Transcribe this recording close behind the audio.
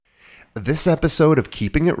This episode of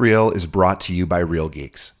Keeping It Real is brought to you by Real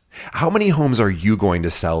Geeks. How many homes are you going to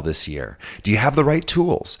sell this year? Do you have the right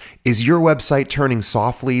tools? Is your website turning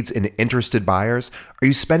soft leads into interested buyers? Are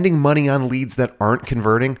you spending money on leads that aren't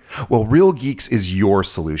converting? Well, Real Geeks is your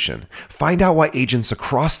solution. Find out why agents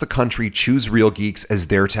across the country choose Real Geeks as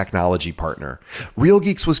their technology partner. Real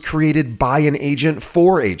Geeks was created by an agent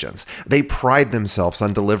for agents. They pride themselves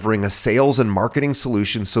on delivering a sales and marketing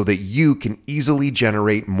solution so that you can easily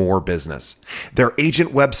generate more business. Their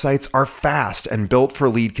agent websites are fast and built for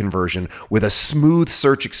lead conversion with a smooth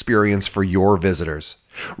search experience for your visitors.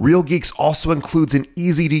 Real Geeks also includes an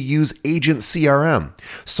easy-to-use agent CRM.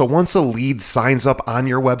 So once a lead signs up on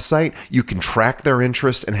your website, you can track their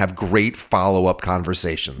interest and have great follow-up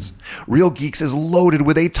conversations. Real Geeks is loaded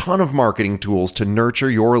with a ton of marketing tools to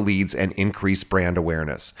nurture your leads and increase brand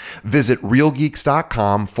awareness. Visit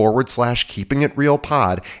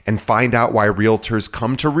realgeeks.com/keepingitrealpod and find out why realtors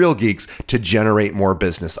come to Real Geeks to generate more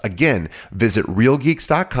business. Again, visit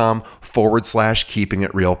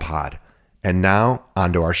realgeeks.com/keepingitrealpod. And now,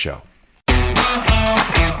 on to our show.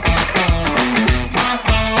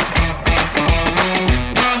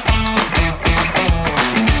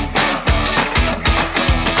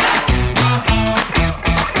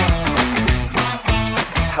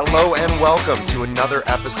 Hello and welcome to another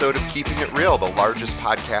episode of Keeping It Real, the largest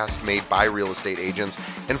podcast made by real estate agents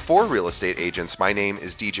and for real estate agents. My name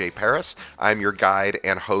is DJ Paris. I'm your guide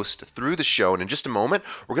and host through the show. And in just a moment,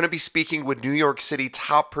 we're going to be speaking with New York City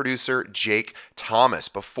top producer Jake Thomas.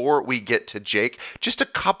 Before we get to Jake, just a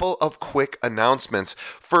couple of quick announcements.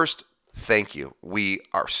 First, thank you. We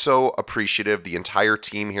are so appreciative. The entire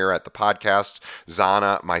team here at the podcast,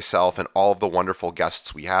 Zana, myself, and all of the wonderful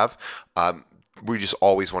guests we have. We just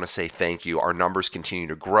always want to say thank you. Our numbers continue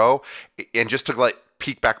to grow. And just to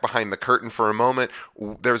peek back behind the curtain for a moment,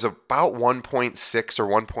 there's about 1.6 or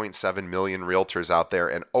 1.7 million realtors out there,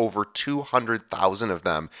 and over 200,000 of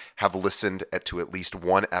them have listened to at least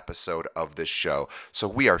one episode of this show. So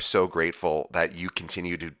we are so grateful that you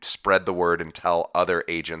continue to spread the word and tell other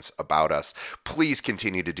agents about us. Please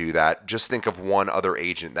continue to do that. Just think of one other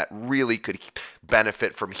agent that really could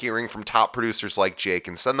benefit from hearing from top producers like Jake,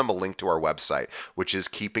 and send them a link to our website, which is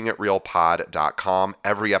keepingitrealpod.com.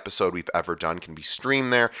 Every episode we've ever done can be streamed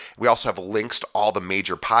there. We also have links to all the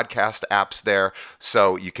major podcast apps there,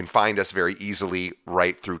 so you can find us very easily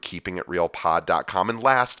right through keepingitrealpod.com. And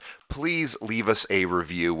last, please leave us a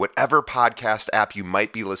review. Whatever podcast app you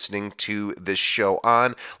might be listening to this show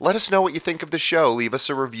on, let us know what you think of the show. Leave us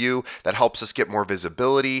a review. That helps us get more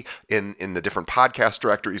visibility in the different podcast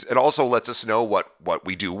directories. It also lets us know what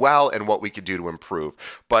we do well and what we could do to improve.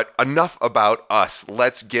 But enough about us.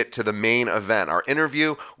 Let's get to the main event, our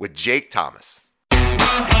interview with Jake Thomas.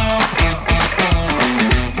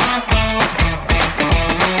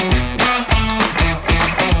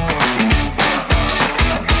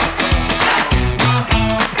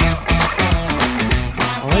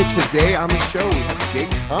 Today on the show, we have Jake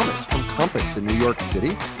Thomas from Compass in New York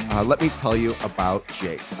City. Let me tell you about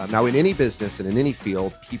Jake. Now, in any business and in any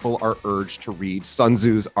field, people are urged to read Sun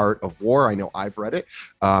Tzu's Art of War. I know I've read it,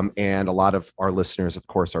 and a lot of our listeners, of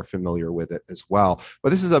course, are familiar with it as well. But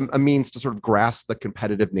this is a means to sort of grasp the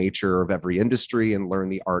competitive nature of every industry and learn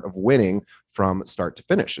the art of winning from start to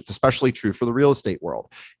finish. It's especially true for the real estate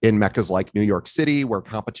world. In meccas like New York City, where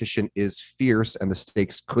competition is fierce and the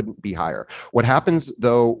stakes couldn't be higher. What happens,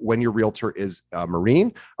 though, when your realtor is a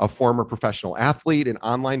Marine, a former professional athlete, an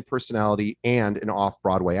online personality, and an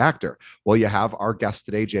off-Broadway actor? Well, you have our guest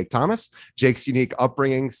today, Jake Thomas. Jake's unique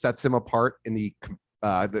upbringing sets him apart in the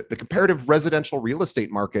comparative residential real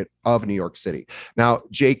estate market of New York City. Now,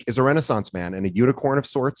 Jake is a Renaissance man and a unicorn of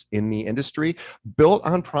sorts in the industry, built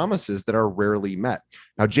on promises that are rarely met.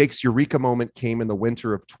 Now, Jake's eureka moment came in the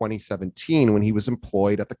winter of 2017 when he was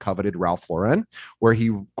employed at the coveted Ralph Lauren, where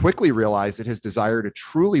he quickly realized that his desire to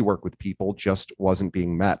truly work with people just wasn't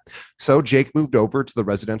being met. So Jake moved over to the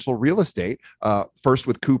residential real estate, first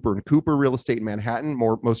with Cooper & Cooper Real Estate in Manhattan,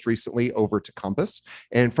 most recently over to Compass.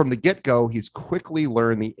 And from the get-go, he's quickly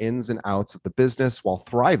learned the ins and outs of the business while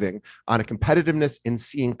thriving on a competitiveness in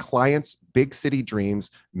seeing clients' big city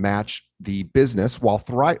dreams match the business while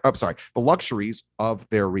the luxuries of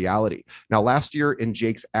their reality. Now, last year in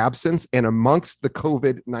Jake's absence and amongst the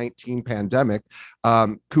COVID-19 pandemic,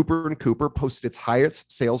 Cooper & Cooper posted its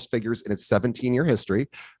highest sales figures in its 17-year history.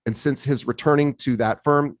 And since his returning to that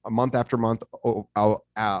firm month after month,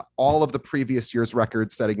 all of the previous year's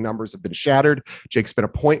record-setting numbers have been shattered. Jake's been a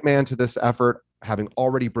point man to this effort, having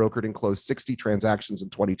already brokered and closed 60 transactions in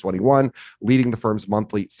 2021, leading the firm's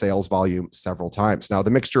monthly sales volume several times. Now, the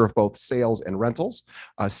mixture of both sales and rentals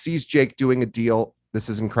sees Jake doing a deal this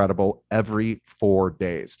is incredible, every 4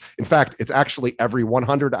 days. In fact, it's actually every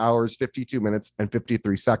 100 hours, 52 minutes, and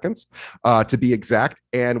 53 seconds to be exact.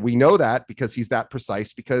 And we know that because he's that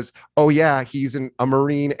precise because, oh yeah, he's a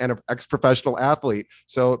Marine and an ex-professional athlete.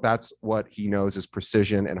 So that's what he knows is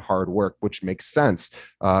precision and hard work, which makes sense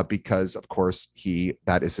because of course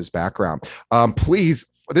that is his background. Please,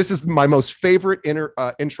 this is my most favorite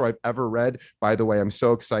intro I've ever read. By the way, I'm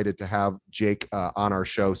so excited to have Jake on our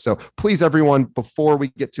show. So please, everyone, before we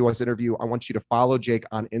get to us interview, I want you to follow Jake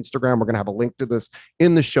on Instagram. We're going to have a link to this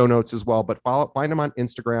in the show notes as well, but find him on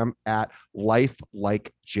Instagram at Life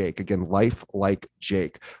Like Jake. Again, Life Like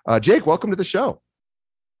Jake. Jake, welcome to the show.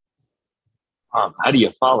 How do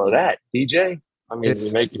you follow that, DJ? I mean,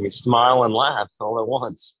 you're making me smile and laugh all at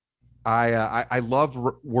once. I love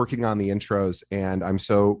working on the intros, and I'm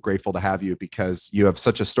so grateful to have you because you have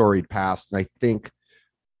such a storied past. And I think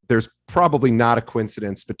there's probably not a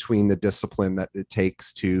coincidence between the discipline that it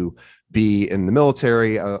takes to be in the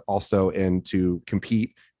military, also and to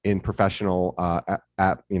compete in professional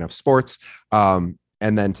sports.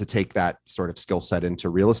 And then to take that sort of skill set into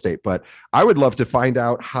real estate. But I would love to find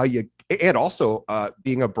out how you, and also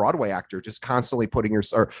being a Broadway actor, just constantly putting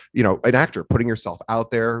an actor, putting yourself out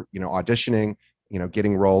there, auditioning,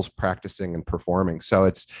 getting roles, practicing and performing. So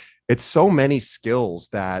it's so many skills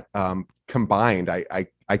that combined,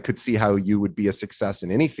 I could see how you would be a success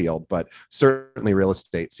in any field, but certainly real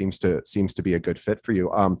estate seems to be a good fit for you.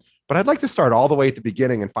 But I'd like to start all the way at the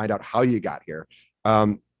beginning and find out how you got here.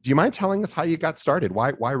 Do you mind telling us how you got started?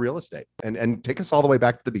 Why real estate? And take us all the way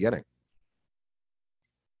back to the beginning.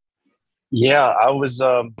 Yeah, I was,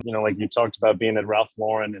 like you talked about being at Ralph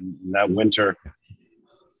Lauren and that winter.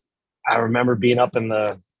 I remember being up in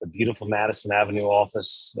the beautiful Madison Avenue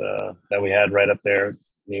office that we had right up there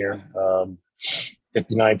near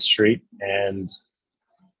 59th Street and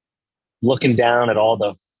looking down at all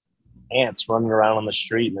the ants running around on the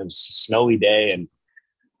street. And it was a snowy day and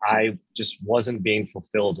I just wasn't being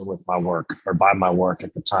fulfilled with my work or by my work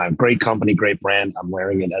at the time. Great company, great brand. I'm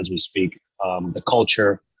wearing it as we speak. The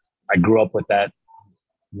culture, I grew up with that,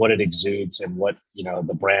 what it exudes and what,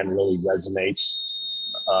 the brand really resonates.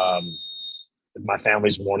 My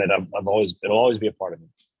family's worn it. It'll always be a part of it.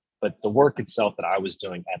 But the work itself that I was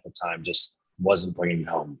doing at the time just wasn't bringing it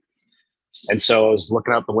home. And so I was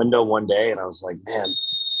looking out the window one day and I was like, man,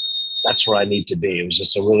 that's where I need to be. It was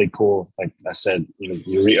just a really cool, like I said, like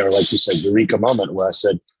you said, eureka moment where I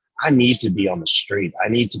said, I need to be on the street. I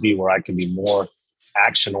need to be where I can be more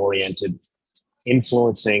action oriented,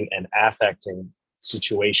 influencing and affecting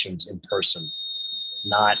situations in person,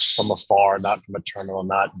 not from afar, not from a terminal,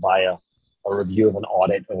 not via a review of an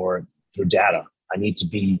audit or through data. I need to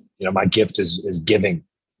be, my gift is giving,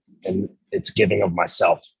 and it's giving of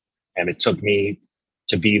myself. And it took me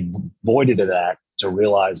to be voided of that to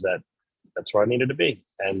realize that that's where I needed to be.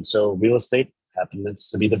 And so real estate happens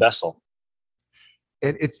to be the vessel.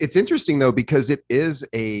 And it's interesting though, because it is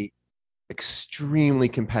a extremely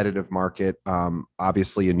competitive market.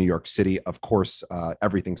 Obviously in New York City, of course,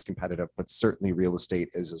 everything's competitive, but certainly real estate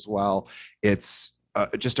is as well. It's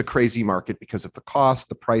just a crazy market because of the cost,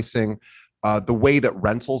 the pricing. The way that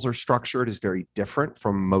rentals are structured is very different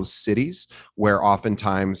from most cities, where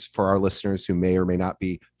oftentimes, for our listeners who may or may not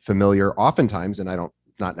be familiar, oftentimes, and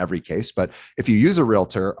not in every case, but if you use a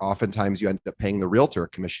realtor, oftentimes you end up paying the realtor a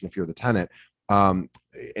commission if you're the tenant. And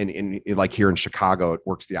like here in Chicago, it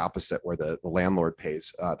works the opposite, where the landlord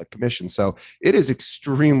pays the commission. So it is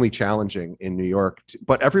extremely challenging in New York,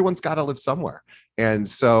 but everyone's got to live somewhere. And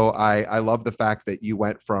so I love the fact that you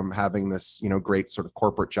went from having this, great sort of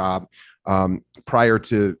corporate job prior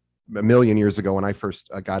to a million years ago when I first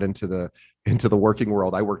got into the working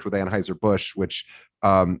world. I worked with Anheuser-Busch, which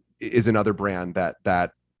is another brand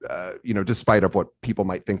that despite of what people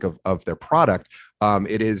might think of their product,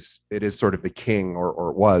 it is sort of the king,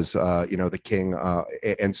 or was, the king.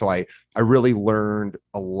 And so I really learned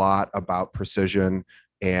a lot about precision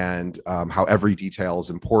and how every detail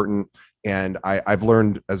is important. And I've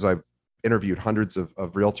learned, as I've interviewed hundreds of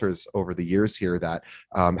realtors over the years here, that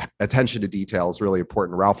attention to detail is really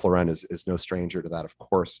important. Ralph Lauren is no stranger to that, of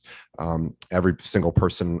course. Every single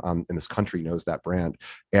person in this country knows that brand.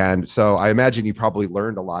 And so I imagine you probably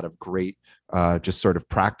learned a lot of great just sort of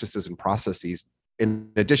practices and processes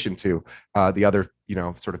in addition to the other,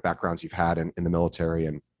 sort of backgrounds you've had in the military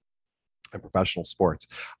and professional sports.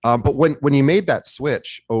 But when you made that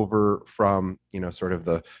switch over from, sort of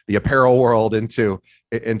the apparel world into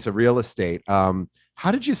real estate,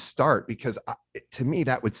 how did you start? Because to me,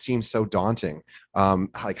 that would seem so daunting.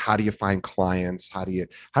 Like, how do you find clients? How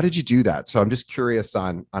did you do that? So I'm just curious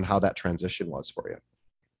on how that transition was for you.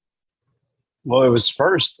 Well, it was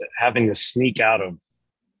first having to sneak out of,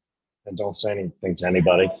 and don't say anything to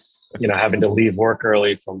anybody, having to leave work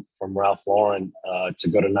early from Ralph Lauren to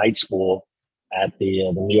go to night school at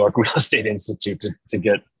the New York Real Estate Institute to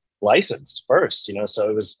get licensed first. So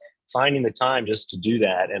it was finding the time just to do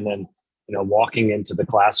that, and then walking into the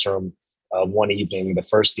classroom one evening, the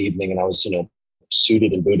first evening, and I was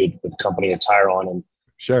suited and booted with company attire on, and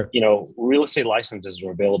Sure. real estate licenses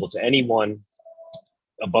are available to anyone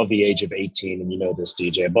above the age of 18, and this,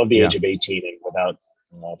 DJ, above the age of 18 and without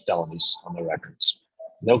felonies on their records.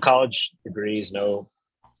 No college degrees, not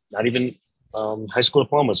even high school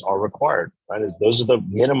diplomas are required. Right? Those are the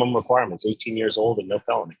minimum requirements: 18 years old and no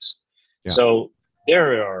felonies. Yeah. So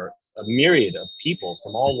there are a myriad of people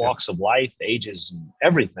from all walks of life, ages, and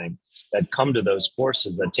everything that come to those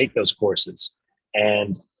courses, that take those courses.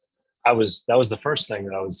 And that was the first thing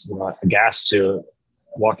that I was aghast to,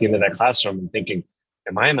 walking into that classroom and thinking,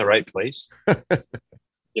 am I in the right place?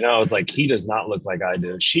 It's like, he does not look like I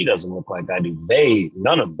do. She doesn't look like I do.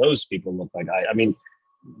 None of those people look like I mean,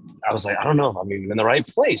 I was like, I don't know if I'm even in the right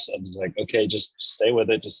place. I was like, okay, just stay with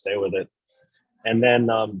it. Just stay with it. And then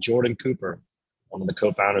Jordan Cooper, one of the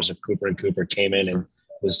co-founders of Cooper and Cooper, came in and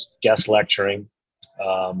was guest lecturing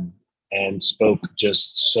and spoke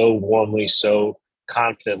just so warmly, so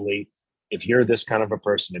confidently. If you're this kind of a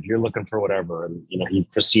person, if you're looking for whatever, and he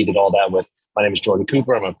preceded all that with, my name is Jordan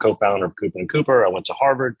Cooper. I'm a co-founder of Cooper and Cooper. I went to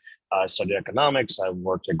Harvard. I studied economics. I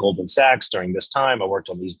worked at Goldman Sachs during this time. I worked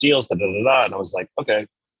on these deals, And I was like, okay,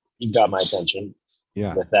 you got my attention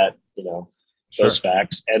with that, those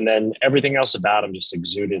facts. And then everything else about him just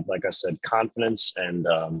exuded, like I said, confidence and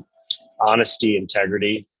honesty,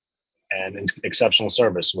 integrity, and exceptional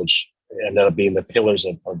service, which ended up being the pillars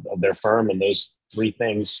of their firm. And those three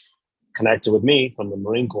things connected with me from the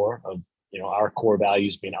Marine Corps, of our core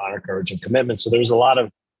values being honor, courage, and commitment. So there was a lot of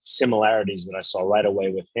similarities that I saw right away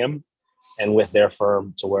with him and with their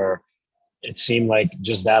firm, to where it seemed like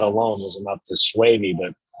just that alone was enough to sway me.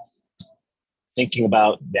 But thinking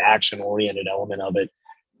about the action-oriented element of it,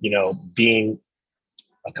 being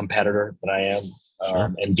a competitor that I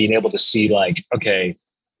am, and being able to see, like, okay,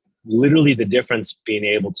 literally the difference, being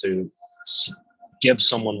able to give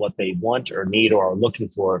someone what they want or need or are looking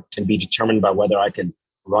for, can be determined by whether I can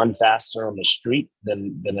run faster on the street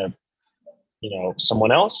than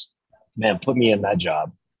someone else. Man, put me in that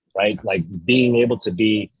job, right? Like, being able to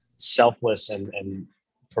be selfless and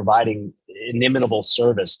providing inimitable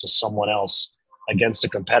service to someone else against a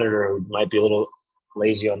competitor who might be a little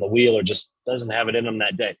lazy on the wheel or just doesn't have it in them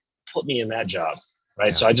that day. Put me in that job, right?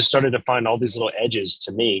 Yeah. So I just started to find all these little edges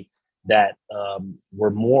to me that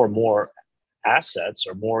were more and more assets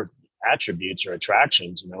or more attributes or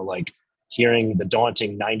attractions, like hearing the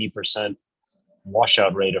daunting 90%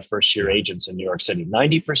 washout rate of first-year agents in New York City.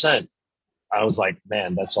 90%. I was like,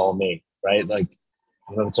 man, that's all me, right? Like,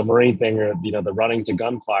 I don't know if it's a Marine thing or, the running to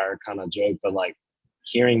gunfire kind of joke, but like,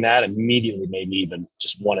 hearing that immediately made me even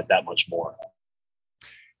just want it that much more.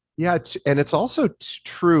 Yeah. And it's also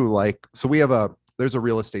true. Like, so there's a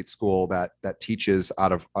real estate school that teaches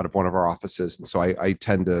out of one of our offices. And so I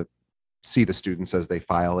tend to see the students as they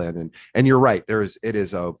file in, and you're right. It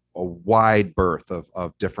is a wide berth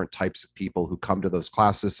of different types of people who come to those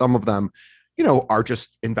classes. Some of them, are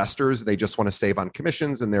just investors. They just want to save on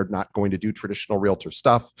commissions and they're not going to do traditional realtor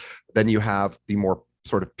stuff. Then you have the more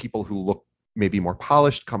sort of people who look maybe more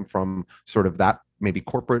polished, come from sort of that maybe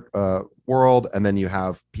corporate world. And then you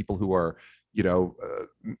have people who are,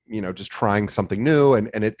 just trying something new.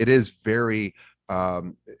 And it is very,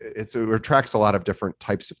 it attracts a lot of different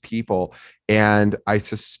types of people. And I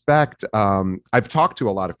suspect I've talked to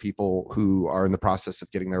a lot of people who are in the process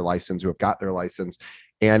of getting their license, who have got their license.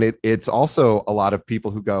 And it's also a lot of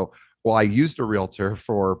people who go, well, I used a realtor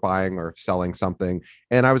for buying or selling something.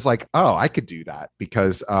 And I was like, oh, I could do that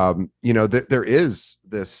because, there is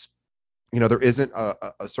this, there isn't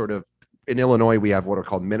a sort of, in Illinois, we have what are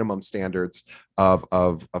called minimum standards of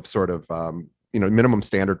sort of, minimum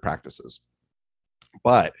standard practices.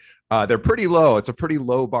 But they're pretty low. It's a pretty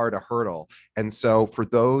low bar to hurdle. And so for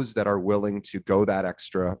those that are willing to go that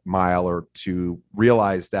extra mile or to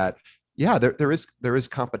realize that, yeah, there is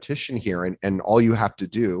competition here, and all you have to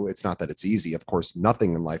do, it's not that it's easy. Of course,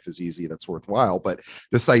 nothing in life is easy that's worthwhile. But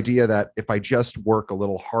this idea that if I just work a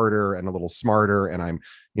little harder and a little smarter, and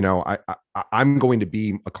I'm going to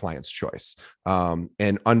be a client's choice,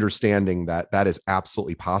 and understanding that is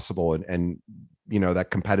absolutely possible, and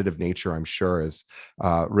that competitive nature, I'm sure, is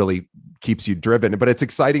really keeps you driven. But it's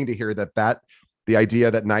exciting to hear that the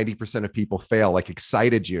idea that 90% of people fail, like,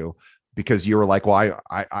 excited you because you were like, well,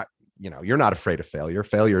 I you're not afraid of failure.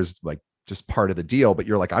 Failure is like just part of the deal, but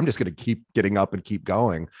you're like, I'm just going to keep getting up and keep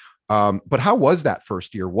going. But how was that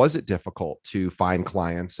first year? Was it difficult to find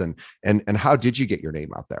clients, and how did you get your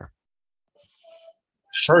name out there?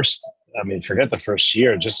 First, I mean, forget the first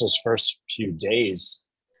year, just those first few days,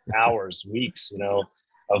 hours, weeks,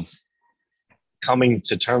 of coming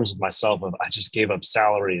to terms with myself of I just gave up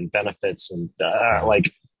salary and benefits and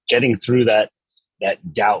like getting through that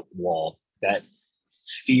doubt wall, that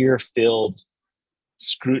fear-filled,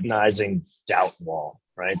 scrutinizing doubt wall,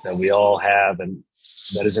 right? That we all have, and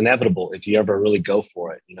that is inevitable if you ever really go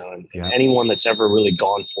for it, and anyone that's ever really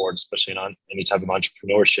gone for it, especially in any type of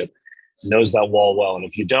entrepreneurship, knows that wall well. And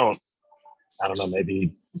if you don't, I don't know,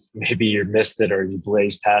 maybe you missed it, or you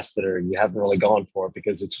blazed past it, or you haven't really gone for it,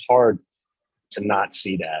 because it's hard to not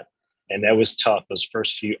see that. And that was tough. Those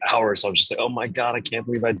first few hours, I was just like, oh my God, I can't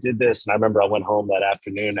believe I did this. And I remember I went home that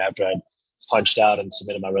afternoon after I punched out and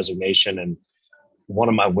submitted my resignation, and one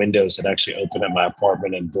of my windows had actually opened at my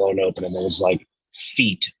apartment and blown open, and there was like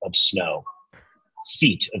feet of snow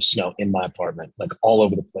in my apartment, like all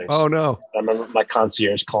over the place. Oh no. I remember my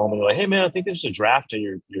concierge calling me like, hey man, I think there's a draft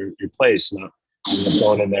in your place. And I'm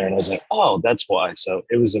going in there, and I was like, oh, that's why. So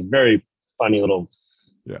it was a very funny little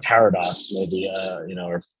paradox, maybe,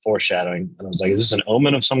 or foreshadowing. And I was like, is this an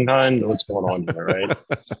omen of some kind? What's going on here, right?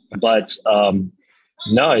 But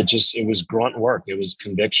no, it was grunt work. It was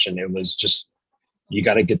conviction. It was just, you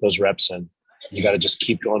got to get those reps in. You got to just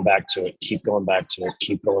keep going back to it, keep going back to it,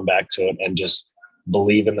 keep going back to it, and just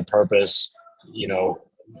believe in the purpose,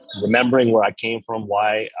 remembering where I came from,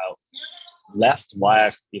 why I left,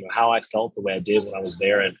 how I felt the way I did when I was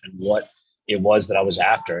there, and what it was that I was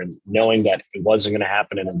after, and knowing that it wasn't going to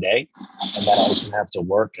happen in a day, and that I was going to have to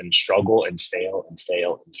work and struggle and fail and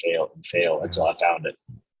fail and fail and fail until I found it.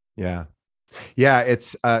 Yeah. Yeah.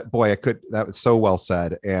 It's boy, that was so well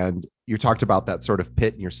said. And you talked about that sort of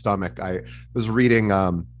pit in your stomach. I was reading,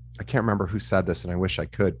 I can't remember who said this, and I wish I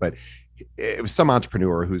could, but it was some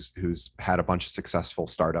entrepreneur who's had a bunch of successful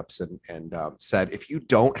startups, and said, if you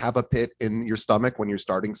don't have a pit in your stomach when you're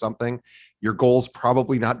starting something, your goal's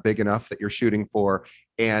probably not big enough that you're shooting for.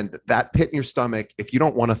 And that pit in your stomach, if you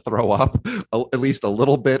don't want to throw up at least a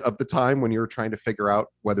little bit of the time when you're trying to figure out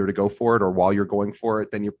whether to go for it or while you're going for it,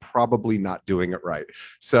 then you're probably not doing it right.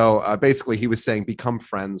 So basically he was saying, become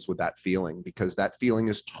friends with that feeling, because that feeling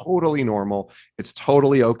is totally normal. It's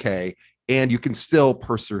totally okay. And you can still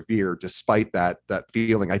persevere despite that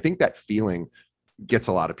feeling. I think that feeling gets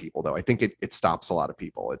a lot of people, though. I think it stops a lot of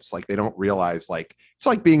people. It's like they don't realize, like, it's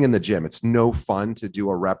like being in the gym. It's no fun to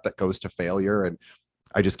do a rep that goes to failure. And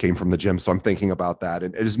I just came from the gym, so I'm thinking about that.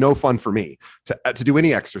 And it is no fun for me to do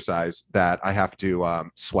any exercise that I have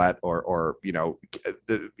to sweat or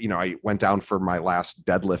I went down for my last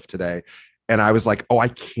deadlift today. And I was like, oh, I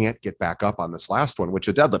can't get back up on this last one, which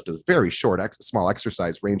a deadlift is a very short, small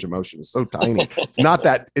exercise. Range of motion is so tiny. It's not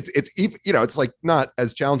that it's like not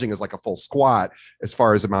as challenging as like a full squat as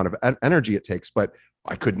far as amount of energy it takes, but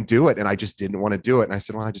I couldn't do it. And I just didn't want to do it. And I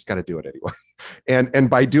said, well, I just got to do it anyway. And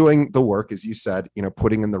by doing the work, as you said,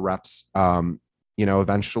 putting in the reps,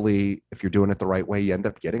 eventually, if you're doing it the right way, you end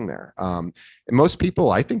up getting there. And most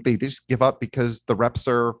people, I think they just give up because the reps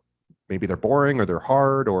are, maybe they're boring or they're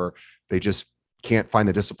hard, or they just can't find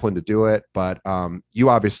the discipline to do it. But you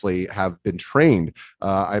obviously have been trained.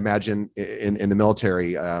 I imagine in the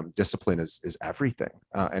military, discipline is everything,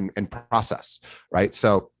 and process, right?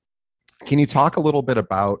 So can you talk a little bit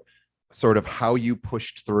about sort of how you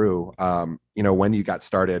pushed through, when you got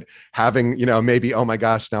started having, maybe, oh my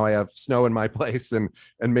gosh, now I have snow in my place, and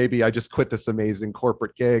maybe I just quit this amazing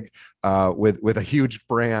corporate gig with a huge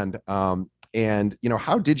brand. And,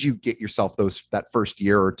 how did you get yourself that first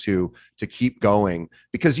year or two to keep going?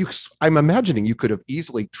 Because I'm imagining you could have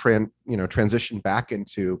easily transitioned back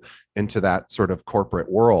into that sort of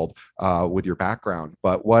corporate world with your background.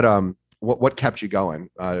 But what kept you going,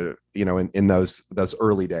 in those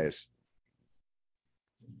early days?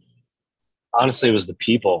 Honestly, it was the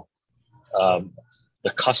people,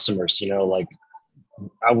 the customers, like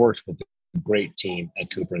I worked with a great team at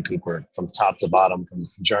Cooper & Cooper from top to bottom, from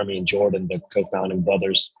Jeremy and Jordan, the co-founding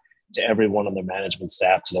brothers, to everyone on their management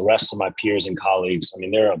staff, to the rest of my peers and colleagues. I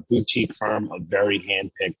mean, they're a boutique firm of very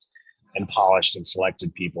handpicked and polished and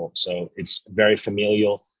selected people. So it's very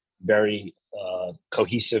familial, very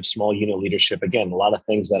cohesive, small unit leadership. Again, a lot of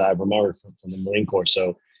things that I remembered from the Marine Corps.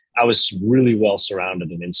 So I was really well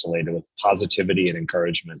surrounded and insulated with positivity and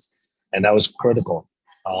encouragement. And that was critical.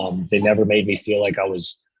 They never made me feel like I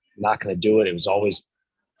was not going to do it. It was always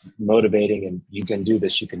motivating, and you can do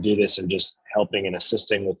this, and just helping and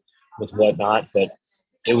assisting with whatnot. But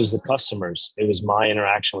it was the customers. It was my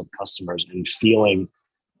interaction with customers and feeling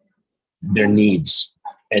their needs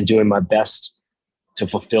and doing my best to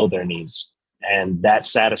fulfill their needs. And that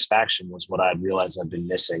satisfaction was what I realized I'd been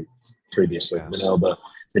missing previously. Yeah. You know,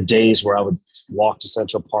 the days where I would walk to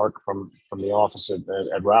Central Park from the office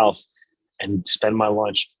at Ralph's and spend my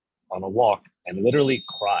lunch on a walk and literally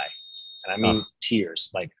cry. And I mean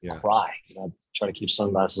tears, like cry. You know, try to keep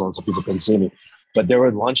sunglasses on so people couldn't see me. But there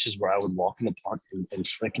were lunches where I would walk in the park and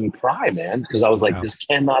freaking cry, man, because I was like, this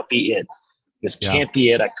cannot be it. This can't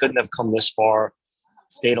be it. I couldn't have come this far,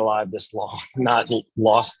 stayed alive this long, not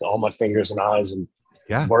lost all my fingers and eyes, and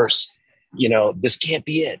worse. You know, this can't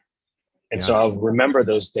be it. And so I remember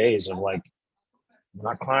those days of like, we're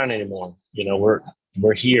not crying anymore. You know,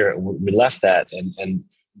 we're here. We left that, and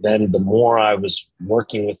then the more I was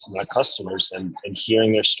working with my customers and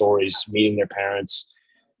hearing their stories, meeting their parents,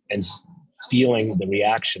 and feeling the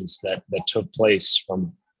reactions that took place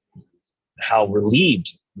from how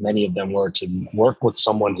relieved many of them were to work with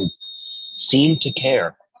someone who seemed to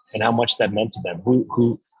care and how much that meant to them,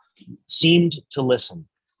 who seemed to listen,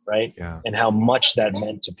 right? Yeah. And how much that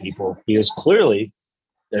meant to people, because clearly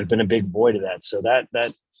there had been a big void of that. So that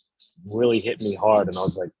really hit me hard. And I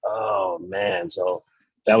was like, oh man. So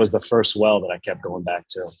that was the first well that I kept going back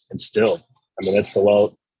to. And still, I mean, that's the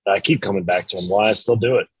well that I keep coming back to and why I still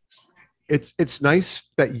do it. It's nice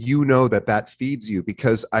that you know that feeds you,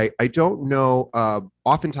 because I don't know.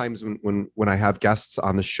 Oftentimes when I have guests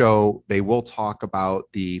on the show, they will talk about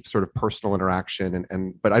the sort of personal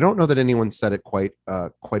interaction, but I don't know that anyone said it quite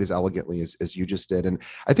as elegantly as you just did. And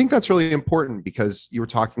I think that's really important, because you were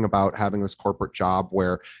talking about having this corporate job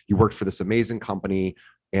where you worked for this amazing company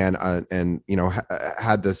and you know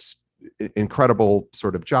had this incredible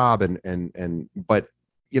sort of job but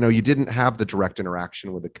you know, you didn't have the direct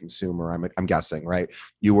interaction with the consumer. I'm guessing, right?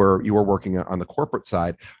 You were working on the corporate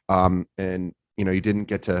side, and you know, you didn't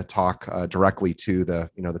get to talk directly to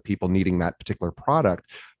the people needing that particular product,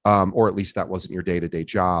 or at least that wasn't your day-to-day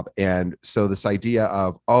job. And so this idea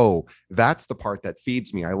of, oh, that's the part that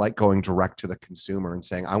feeds me. I like going direct to the consumer and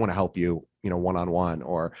saying, I want to help you, you know, one-on-one,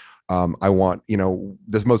 or I want, you know,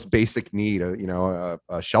 this most basic need, a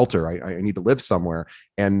shelter. I need to live somewhere.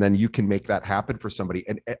 And then you can make that happen for somebody.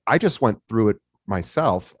 And I just went through it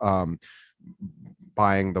myself,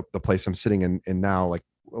 buying the place I'm sitting in now, like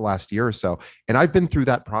last year or so. And I've been through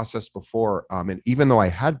that process before. And even though I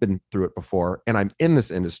had been through it before, and I'm in this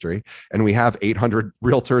industry and we have 800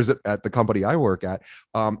 realtors at the company I work at,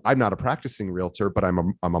 I'm not a practicing realtor, but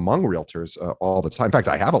I'm among realtors all the time. In fact,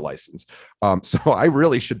 I have a license. So I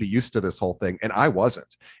really should be used to this whole thing. And I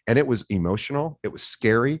wasn't. And it was emotional. It was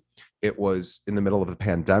scary. It was in the middle of the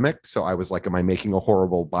pandemic. So I was like, am I making a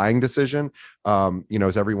horrible buying decision? You know,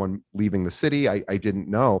 is everyone leaving the city? I didn't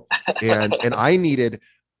know. And I needed,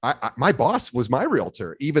 my boss was my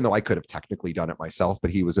realtor, even though I could have technically done it myself, but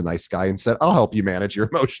he was a nice guy and said, I'll help you manage your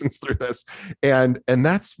emotions through this. And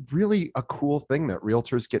that's really a cool thing that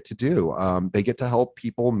realtors get to do. They get to help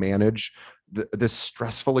people manage this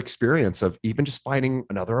stressful experience of even just finding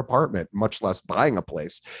another apartment, much less buying a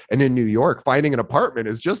place. And in New York, finding an apartment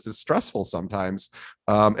is just as stressful sometimes,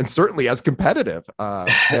 and certainly as competitive.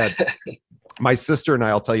 My sister and I,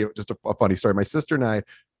 I'll tell you just a funny story. My sister and I,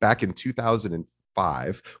 back in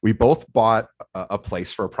 2005, we both bought a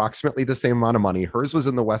place for approximately the same amount of money. Hers was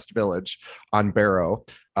in the West Village on Barrow.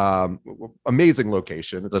 Amazing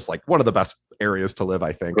location, just like one of the best areas to live,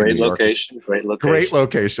 I think. Great location.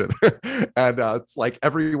 And it's like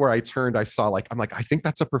everywhere I turned, I saw I'm like, I think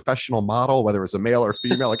that's a professional model, whether it was a male or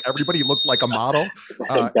female. Like everybody looked like a model.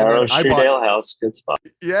 Barrow Streetdale House, good spot.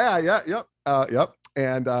 Yep.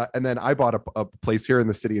 And then I bought a place here in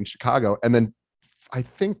the city in Chicago, and then I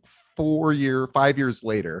think 5 years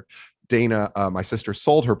later, Dana, my sister,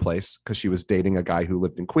 sold her place because she was dating a guy who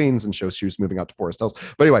lived in Queens, and she was moving out to Forest Hills.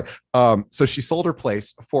 But anyway, so she sold her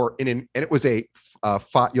place and it was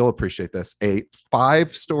you'll appreciate this, a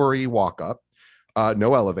 5-story walk up,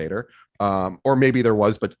 no elevator, or maybe there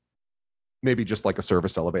was, but maybe just like a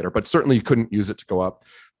service elevator, but certainly you couldn't use it to go up.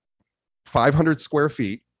 500 square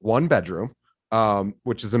feet, 1 bedroom.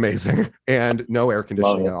 Which is amazing, and no air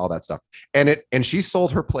conditioning and all that stuff. And she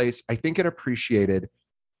sold her place. I think it appreciated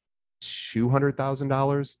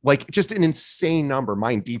 $200,000, like just an insane number.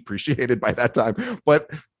 Mine depreciated by that time, but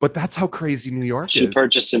that's how crazy New York is. She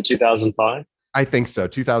purchased in 2005. I think so.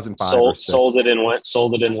 2005. Sold it in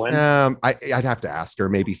when? I'd have to ask her.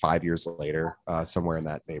 Maybe 5 years later, somewhere in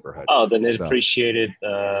that neighborhood. Oh, then it appreciated.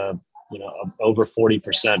 Over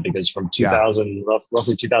 40%, because from 2000,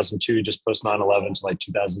 roughly 2002, just post 9/11 to like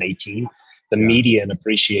 2018, the median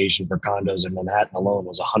appreciation for condos in Manhattan alone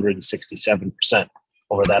was 167%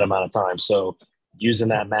 over that amount of time. So using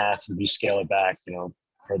that math, and you scale it back,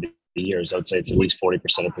 per the years. I would say it's at least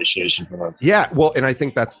 40% appreciation for her. Yeah, well, and I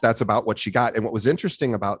think that's about what she got. And what was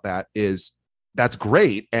interesting about that is that's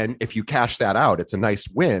great. And if you cash that out, it's a nice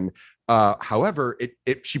win. However,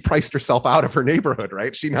 she priced herself out of her neighborhood,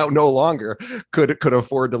 right? She now no longer could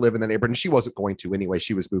afford to live in the neighborhood, and she wasn't going to anyway.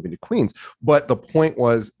 She was moving to Queens. But the point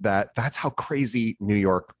was that that's how crazy New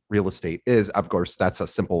York real estate is. Of course, that's a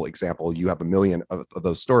simple example. You have a million of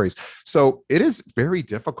those stories. So it is very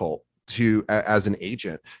difficult to, as an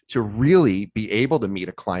agent, to really be able to meet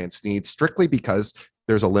a client's needs strictly because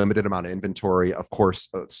there's a limited amount of inventory, of course,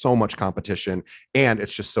 so much competition, and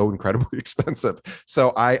it's just so incredibly expensive.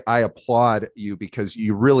 So I applaud you because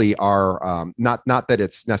you really are, not that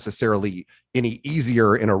it's necessarily any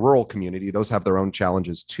easier in a rural community. Those have their own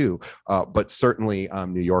challenges too. But certainly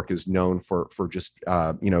New York is known for just,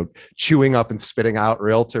 chewing up and spitting out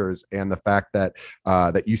realtors, and the fact that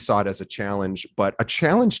you saw it as a challenge, but a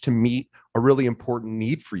challenge to meet a really important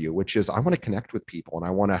need for you, which is I want to connect with people and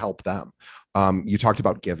I want to help them. You talked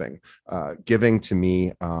about giving. Giving to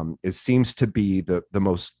me seems to be the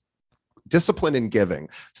most discipline in giving,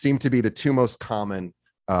 seem to be the two most common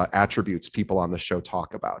attributes people on the show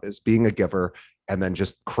talk about, is being a giver and then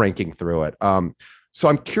just cranking through it. So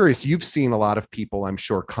I'm curious, you've seen a lot of people, I'm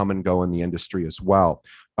sure, come and go in the industry as well.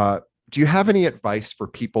 Do you have any advice for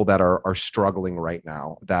people that are struggling right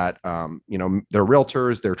now, that, they're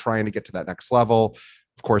realtors, they're trying to get to that next level?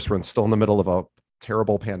 Of course, we're still in the middle of a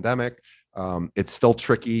terrible pandemic. It's still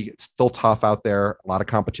tricky. It's still tough out there. A lot of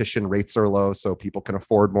competition. Rates are low, so people can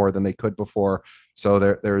afford more than they could before. So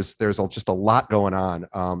there's just a lot going on.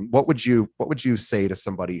 What would you say to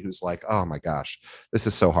somebody who's like, oh my gosh, this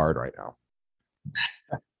is so hard right now?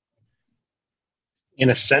 In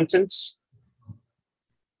a sentence,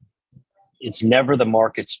 it's never the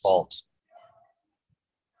market's fault.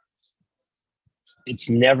 It's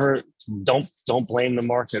never, don't blame the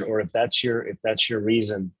market, or if that's your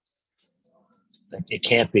reason, it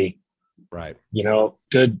can't be. Right.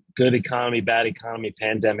 Good economy, bad economy,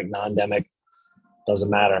 pandemic, non-demic, doesn't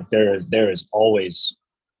matter. There's always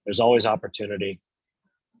opportunity.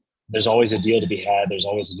 There's always a deal to be had. There's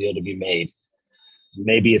always a deal to be made.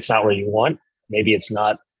 Maybe it's not where you want. Maybe it's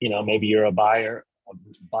not, maybe you're a buy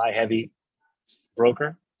heavy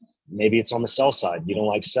broker. Maybe it's on the sell side. You don't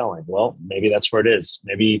like selling. Well, maybe that's where it is.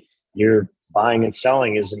 Maybe you're buying and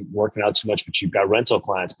selling isn't working out too much, but you've got rental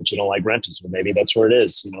clients, but you don't like rentals. Well, maybe that's where it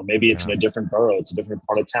is. Maybe it's in a different borough. It's a different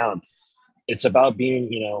part of town. It's about being,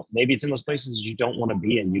 maybe it's in those places you don't want to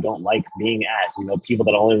be in. You don't like being at, people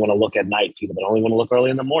that only want to look at night, people that only want to look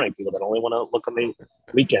early in the morning, people that only want to look on the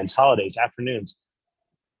weekends, holidays, afternoons.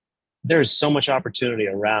 There's so much opportunity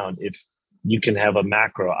around if you can have a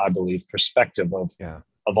macro, I believe, perspective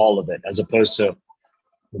of all of it, as opposed to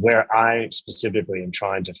where I specifically am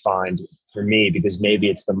trying to find for me, because maybe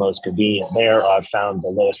it's the most convenient there. I've found the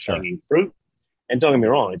lowest hanging fruit. And don't get me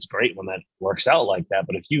wrong, it's great when that works out like that.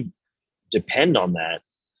 But if you depend on that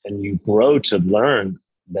and you grow to learn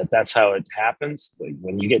that that's how it happens, like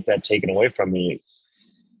when you get that taken away from you,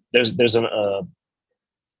 there's a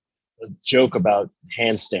joke about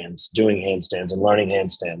handstands, doing handstands and learning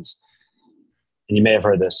handstands. And you may have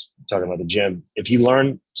heard this talking about the gym. If you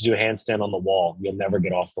learn to do a handstand on the wall, you'll never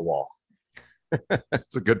get off the wall.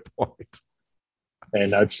 That's a good point.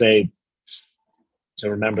 And I'd say to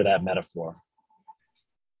remember that metaphor.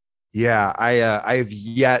 Yeah, I have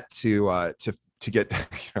yet to get.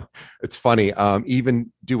 It's funny.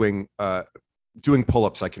 Even doing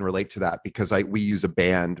pull-ups, I can relate to that because we use a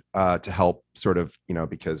band to help sort of,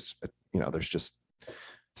 because there's just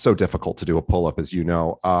so difficult to do a pull-up, as you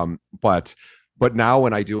know. But now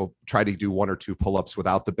when I try to do one or two pull-ups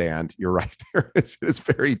without the band, you're right there. It's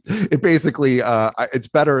basically it's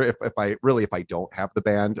better if I don't have the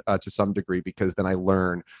band to some degree, because then I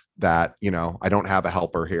learn that, I don't have a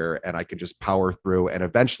helper here and I can just power through, and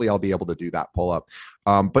eventually I'll be able to do that pull-up.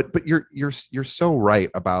 But you're so right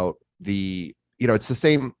about it's the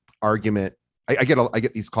same argument. I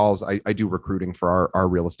get these calls. I do recruiting for our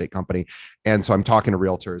real estate company. And so I'm talking to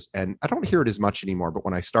realtors, and I don't hear it as much anymore. But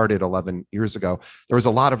when I started 11 years ago, there was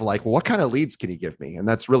a lot of like, well, what kind of leads can you give me? And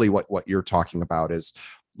that's really what you're talking about is,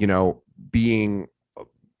 being,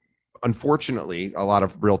 unfortunately, a lot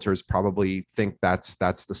of realtors probably think that's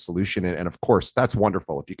the solution. And of course, that's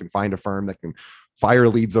wonderful. If you can find a firm that can fire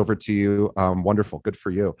leads over to you, wonderful, good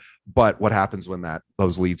for you. But what happens when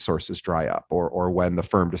those lead sources dry up, or when the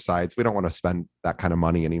firm decides we don't want to spend that kind of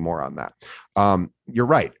money anymore on that? You're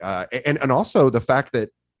right. And also the fact that,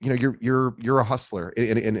 you're a hustler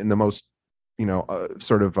in the most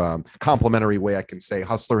complimentary way I can say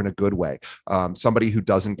hustler in a good way. Somebody who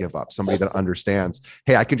doesn't give up, somebody that understands,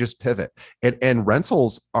 hey, I can just pivot. And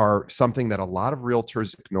rentals are something that a lot of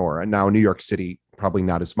realtors ignore. And now in New York City, probably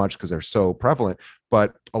not as much because they're so prevalent,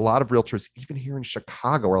 but a lot of realtors, even here in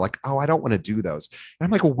Chicago, are like, oh, I don't want to do those. And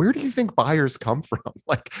I'm like, well, where do you think buyers come from?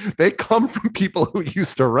 Like, they come from people who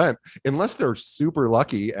used to rent, unless they're super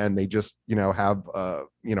lucky and they just, have, a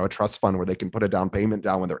trust fund where they can put a down payment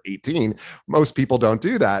down when they're 18. Most people don't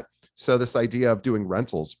do that. So this idea of doing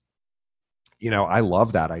rentals, I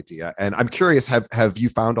love that idea. And I'm curious, have you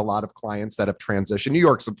found a lot of clients that have transitioned? New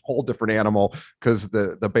York's a whole different animal because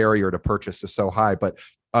the barrier to purchase is so high. But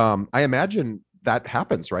I imagine that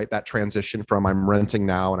happens, right? That transition from I'm renting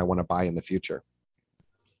now and I want to buy in the future.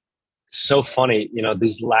 So funny,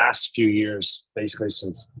 these last few years, basically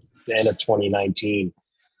since the end of 2019,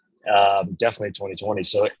 definitely 2020.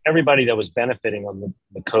 So everybody that was benefiting on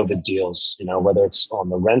the COVID deals, whether it's on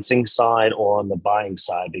the renting side or on the buying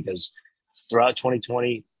side, because throughout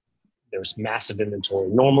 2020, there was massive inventory.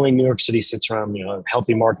 Normally, New York City sits around, a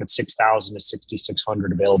healthy market, 6,000 to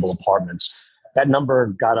 6,600 available apartments. That number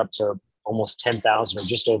got up to almost 10,000 or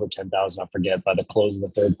just over 10,000, I forget, by the close of the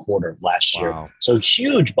third quarter last year. Wow. So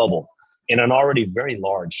huge bubble in an already very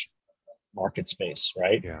large market space,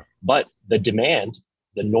 right? Yeah. But the demand,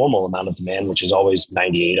 the normal amount of demand, which is always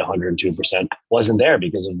 98, 102%, wasn't there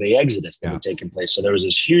because of the exodus that had taken place. So there was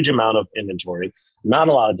this huge amount of inventory, not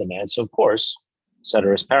a lot of demand. So of course,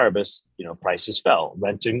 ceteris paribus, prices fell,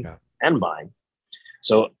 renting and buying.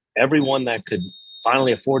 So everyone that could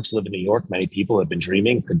finally afford to live in New York, many people have been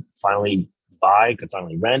dreaming, could finally buy, could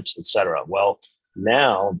finally rent, etc. Well,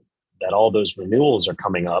 now that all those renewals are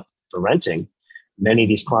coming up for renting, many of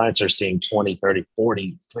these clients are seeing 20, 30,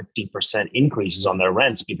 40, 50% increases on their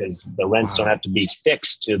rents because the rents don't have to be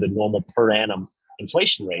fixed to the normal per annum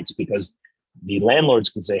inflation rates, because the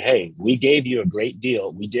landlords can say, hey, we gave you a great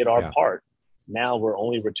deal. We did our part. Now we're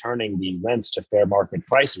only returning the rents to fair market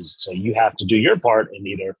prices. So you have to do your part and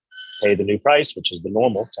either pay the new price, which is the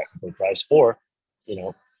normal technical price, or,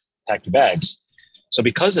 pack your bags. So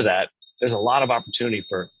because of that, there's a lot of opportunity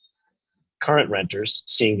for current renters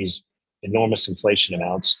seeing these enormous inflation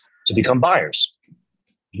amounts to become buyers.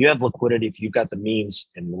 If you have liquidity, if you've got the means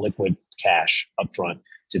and liquid cash up front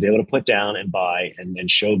to be able to put down and buy and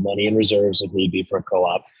show money in reserves if need be for a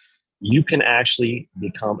co-op, you can actually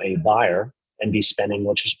become a buyer and be spending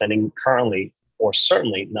what you're spending currently, or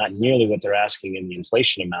certainly not nearly what they're asking in the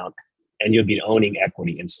inflation amount. And you'll be owning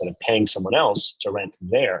equity instead of paying someone else to rent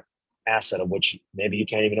their asset, of which maybe you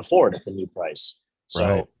can't even afford at the new price.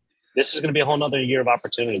 So this is going to be a whole nother year of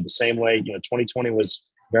opportunity. The same way, 2020 was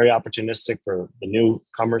very opportunistic for the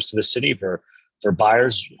newcomers to the city, for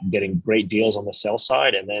buyers getting great deals on the sell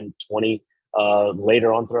side. And then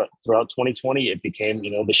later on throughout 2020, it became,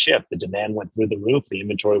 the shift. The demand went through the roof. The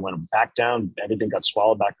inventory went back down. Everything got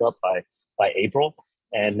swallowed back up by April.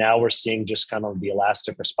 And now we're seeing just kind of the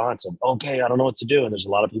elastic response of, okay, I don't know what to do. And there's a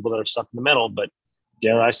lot of people that are stuck in the middle. But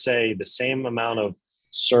dare I say, the same amount of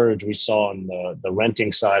surge we saw on the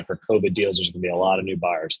renting side for COVID deals, there's going to be a lot of new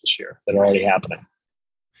buyers this year that are already happening.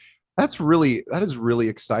 That is really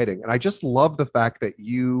exciting. And I just love the fact that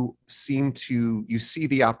you see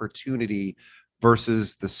the opportunity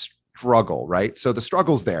versus the struggle, right? So the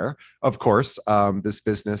struggle's there, of course. This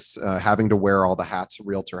business, having to wear all the hats a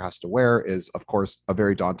realtor has to wear, is of course a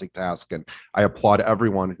very daunting task. And I applaud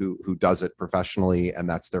everyone who does it professionally and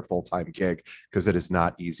that's their full-time gig, because it is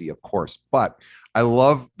not easy, of course. But I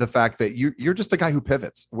love the fact that you're just a guy who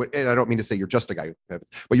pivots. And I don't mean to say you're just a guy who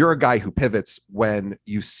pivots, but you're a guy who pivots when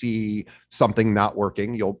you see something not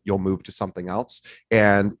working. You'll move to something else,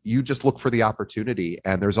 and you just look for the opportunity.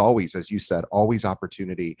 And there's always, as you said, always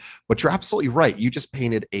opportunity. But you're absolutely right. You just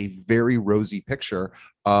painted a very rosy picture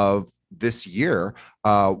of this year.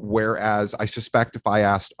 Whereas I suspect if I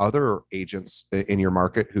asked other agents in your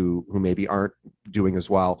market who maybe aren't doing as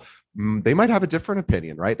well, they might have a different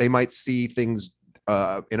opinion, right? They might see things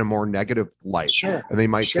in a more negative light. Sure. And they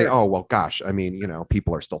might say, oh, well, gosh, I mean,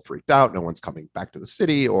 people are still freaked out. No one's coming back to the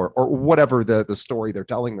city, or whatever the story they're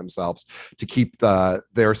telling themselves to keep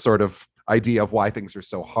their sort of idea of why things are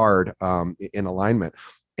so hard in alignment.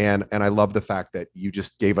 And I love the fact that you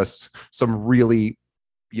just gave us some really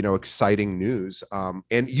exciting news.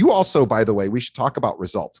 And you also, by the way, we should talk about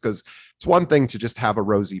results, because it's one thing to just have a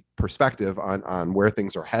rosy perspective on where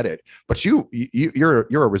things are headed, but you're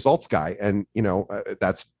a results guy, and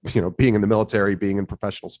that's being in the military, being in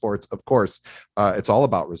professional sports, of course, it's all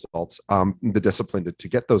about results, the discipline to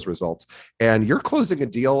get those results. And you're closing a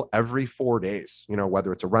deal every 4 days,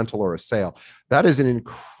 whether it's a rental or a sale. That is an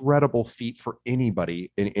incredible feat for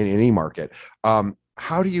anybody in any market.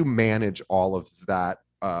 How do you manage all of that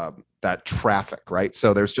traffic, right?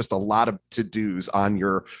 So there's just a lot of to-dos on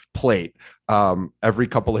your plate. Every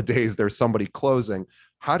couple of days, there's somebody closing.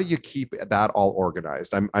 How do you keep that all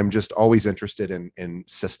organized? I'm just always interested in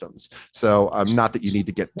systems. So not that you need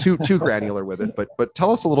to get too granular with it, but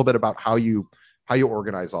tell us a little bit about how you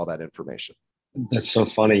organize all that information. That's so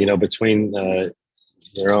funny. Between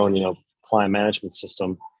your own, client management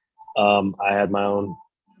system, I had my own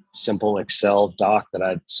simple Excel doc that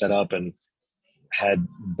I'd set up and had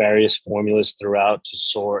various formulas throughout to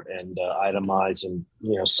sort and itemize and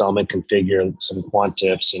sum and configure some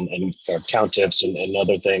quantifs and countifs and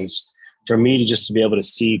other things for me to be able to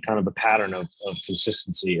see kind of a pattern of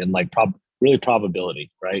consistency and like really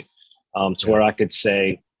probability, right? To where I could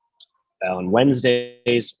say on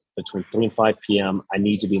Wednesdays between 3 and 5 p.m. I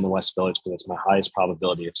need to be in the West Village because it's my highest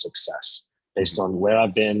probability of success based on where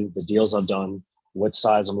I've been, the deals I've done, what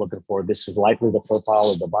size I'm looking for. This is likely the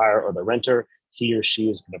profile of the buyer or the renter. He or she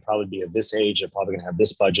is going to probably be of this age. They're probably going to have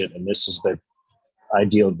this budget, and this is the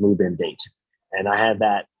ideal move-in date. And I had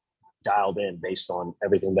that dialed in based on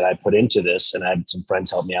everything that I put into this, and I had some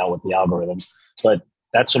friends help me out with the algorithm. But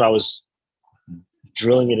that's what I was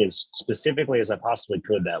drilling it as specifically as I possibly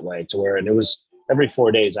could that way, to where, and it was every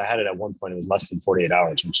 4 days. I had it at one point, it was less than 48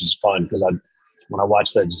 hours, which is fun because when I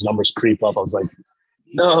watched those numbers creep up, I was like,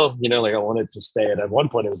 no, I wanted to stay at one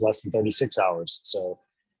point, it was less than 36 hours. So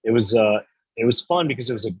it was fun because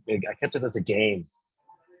I kept it as a game.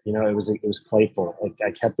 It was playful.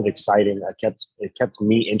 I kept it exciting. It kept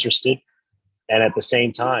me interested. And at the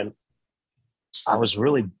same time, I was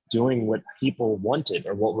really doing what people wanted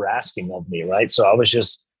or what were asking of me, right? So I was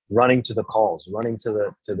just running to the calls, running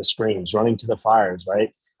to the screens, running to the fires,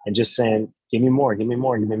 right? And just saying, give me more,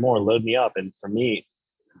 load me up. And for me,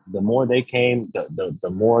 the more they came, the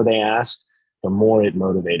more they asked, the more it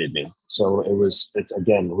motivated me. So it's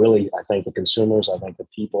again, really, I thank the consumers, I thank the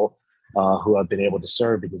people who I've been able to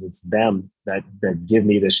serve, because it's them that give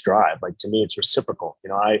me this drive. Like, to me, it's reciprocal.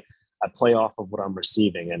 I play off of what I'm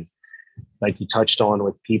receiving. And like you touched on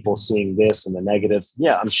with people seeing this and the negatives.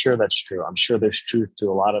 Yeah, I'm sure that's true. I'm sure there's truth to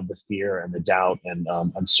a lot of the fear and the doubt and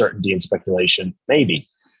uncertainty and speculation. Maybe.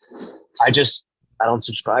 I don't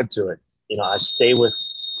subscribe to it. I stay with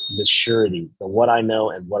the surety, the what I know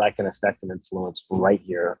and what I can affect and influence right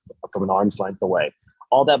here from an arm's length away.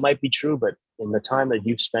 All that might be true, but in the time that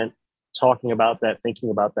you've spent talking about that, thinking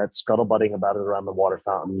about that, scuttlebutting about it around the water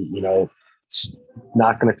fountain, it's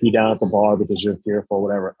not going to feed down at the bar because you're fearful,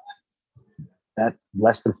 whatever. That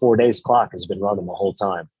less than 4 days clock has been running the whole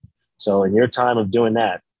time. So in your time of doing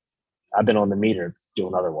that, I've been on the meter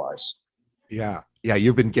doing otherwise. Yeah.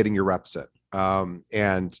 You've been getting your reps in.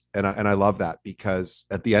 And I love that, because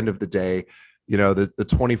at the end of the day, the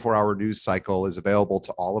 24-hour news cycle is available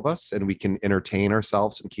to all of us, and we can entertain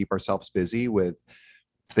ourselves and keep ourselves busy with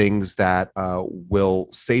things that will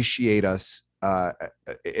satiate us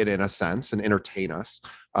in a sense and entertain us.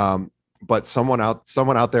 But someone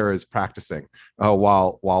out there is practicing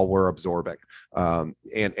while we're absorbing.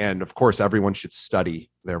 And of course, everyone should study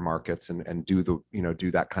their markets and do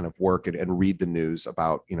that kind of work and read the news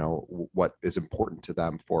about, what is important to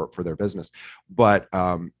them for their business. But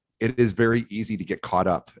it is very easy to get caught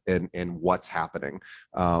up in what's happening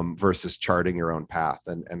versus charting your own path.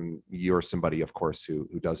 And you're somebody, of course, who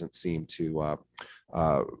doesn't seem to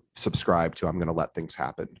subscribe to, I'm going to let things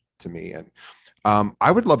happen to me. And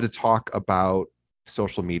I would love to talk about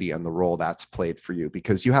social media and the role that's played for you,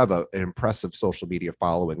 because you have an impressive social media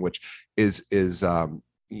following, which is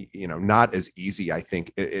not as easy, I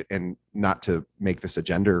think, and not to make this a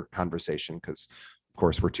gender conversation, because of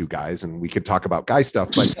course we're two guys and we could talk about guy stuff,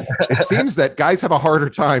 but it seems that guys have a harder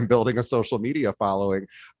time building a social media following.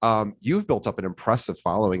 You've built up an impressive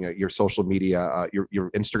following at your social media. Your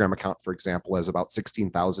Instagram account, for example, has about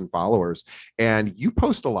 16,000 followers, and you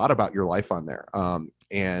post a lot about your life on there.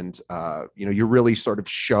 You really sort of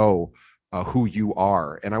show who you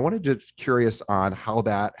are. And I wanted to curious on how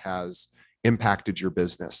that has impacted your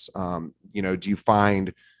business. Do you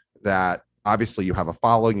find that obviously you have a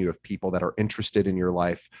following, you have people that are interested in your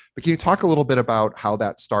life, but can you talk a little bit about how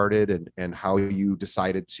that started and how you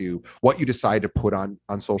decided to put on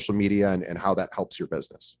social media and how that helps your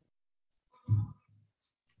business?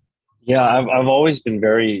 Yeah, I've always been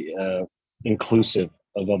very inclusive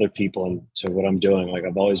of other people into what I'm doing. Like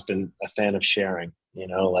I've always been a fan of sharing.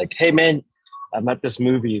 Like, hey man, I'm at this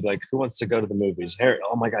movie. Like, who wants to go to the movies? Here,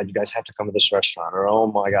 oh my god, you guys have to come to this restaurant. Or oh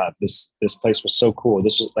my god, this place was so cool.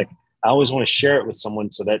 This was like, I always want to share it with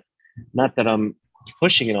someone so that, not that I'm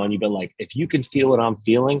pushing it on you, but like if you can feel what I'm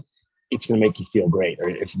feeling, it's going to make you feel great. Or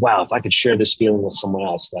if I could share this feeling with someone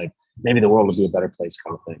else, like maybe the world would be a better place,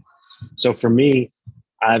 kind of thing. So for me,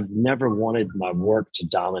 I've never wanted my work to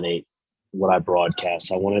dominate what I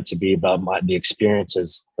broadcast. I want it to be about the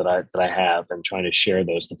experiences that I have, and trying to share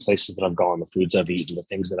those, the places that I've gone, the foods I've eaten, the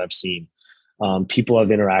things that I've seen, people I've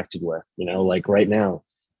interacted with. Like right now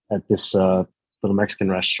at this little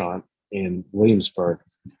Mexican restaurant in Williamsburg,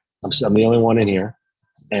 I'm the only one in here,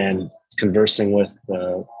 and conversing with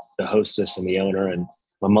the hostess and the owner. And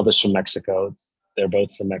my mother's from Mexico. They're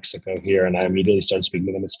both from Mexico here, and I immediately started speaking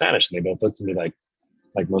to them in Spanish, and they both looked at me like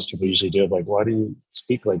most people usually do, like, why do you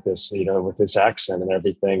speak like this, with this accent and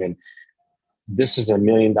everything? And this is $1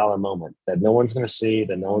 million moment that no one's going to see,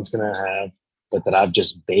 that no one's going to have, but that I've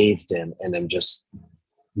just bathed in, and I'm just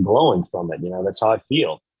glowing from it. That's how I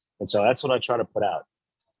feel. And so that's what I try to put out.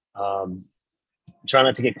 Try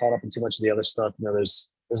not to get caught up in too much of the other stuff. There's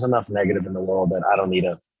enough negative in the world that I don't need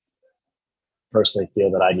to personally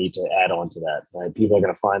feel that I need to add on to that. Right? People are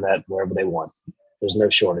going to find that wherever they want. There's no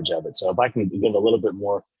shortage of it. So if I can give a little bit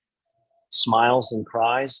more smiles and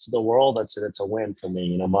cries to the world, that's a win for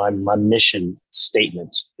me. My mission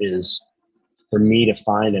statement is for me to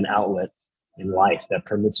find an outlet in life that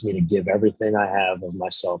permits me to give everything I have of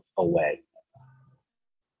myself away.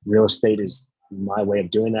 Real estate is my way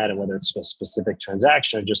of doing that, and whether it's a specific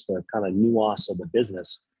transaction or just the kind of nuance of the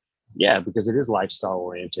business, yeah, because it is lifestyle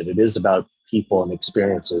oriented. It is about people and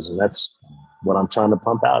experiences, and that's what I'm trying to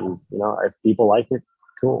pump out. And if people like it,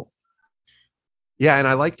 cool. Yeah, and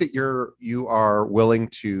I like that you are willing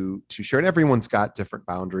to share. And everyone's got different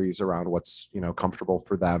boundaries around what's comfortable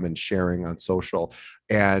for them and sharing on social.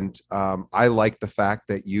 And I like the fact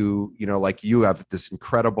that you like you have this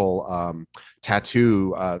incredible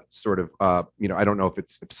tattoo, sort of I don't know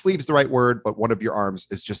if sleeve's the right word, but one of your arms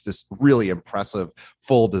is just this really impressive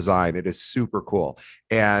full design. It is super cool,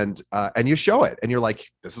 and you show it, and you're like,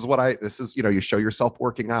 this is you show yourself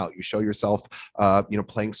working out, you show yourself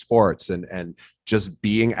playing sports and just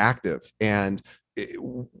being active. And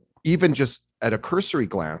even just at a cursory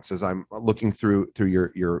glance, as I'm looking through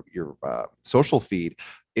your social feed,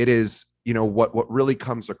 it is, what really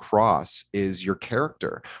comes across is your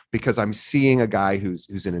character, because I'm seeing a guy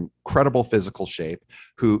who's in incredible physical shape,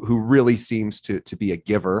 who really seems to be a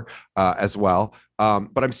giver as well.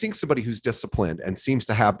 But I'm seeing somebody who's disciplined and seems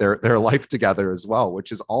to have their life together as well,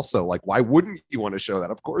 which is also like, why wouldn't you want to show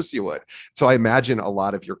that? Of course you would. So I imagine a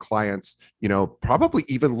lot of your clients, probably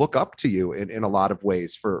even look up to you in a lot of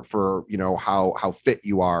ways for how fit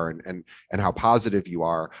you are and how positive you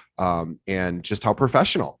are, and just how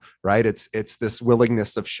professional, right? It's this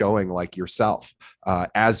willingness of showing like yourself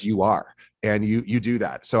as you are. And you do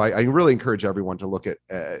that. So I really encourage everyone to look at,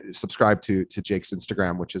 subscribe to Jake's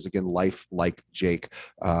Instagram, which is, again, Life Like Jake.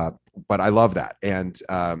 But I love that. And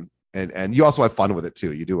you also have fun with it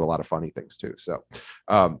too. You do a lot of funny things too. So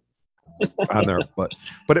on there, but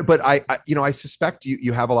I suspect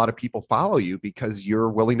you have a lot of people follow you because you're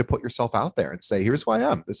willing to put yourself out there and say, here's who I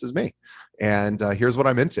am. This is me. And here's what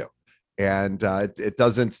I'm into. And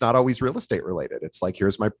it's not always real estate related. It's like,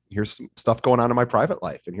 here's some stuff going on in my private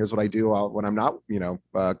life, and here's what I do when I'm not,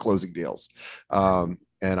 closing deals. And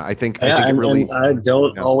I think it really, and I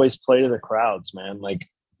don't always play to the crowds, man. Like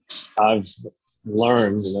I've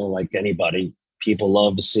learned, like anybody, people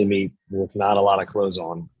love to see me with not a lot of clothes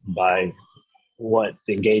on by what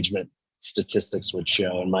the engagement statistics would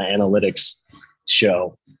show and my analytics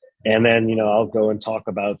show. And then, I'll go and talk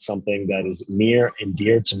about something that is near and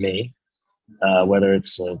dear to me. Whether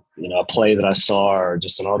it's a play that I saw, or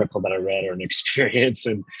just an article that I read, or an experience,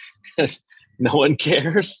 and no one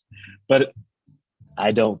cares, but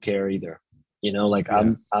I don't care either.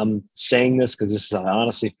 I'm saying this because this is how I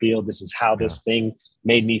honestly feel. This is how this thing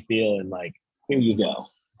made me feel, and like, here you go.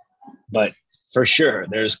 But for sure,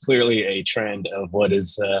 there's clearly a trend of what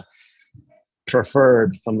is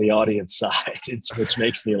preferred from the audience side, which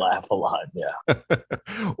makes me laugh a lot. Yeah.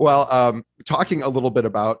 Well, talking a little bit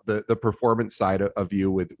about the performance side of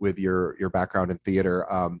you with your background in theater,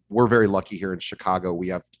 we're very lucky here in Chicago. We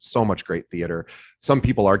have so much great theater. Some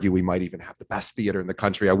people argue we might even have the best theater in the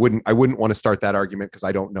country. I wouldn't want to start that argument because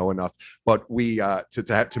I don't know enough. But we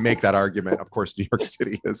to make that argument, of course, New York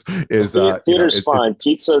City is theater's fine.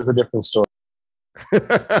 Pizza is a different story.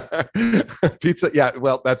 Pizza. Yeah,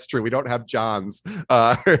 well, that's true. We don't have John's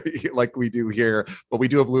like we do here, but we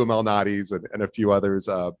do have Lou Malnati's and a few others.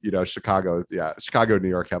 Chicago, yeah, Chicago, New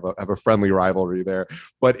York have a friendly rivalry there.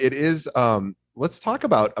 But it is. Let's talk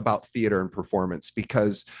about theater and performance,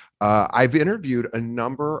 because I've interviewed a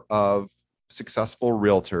number of successful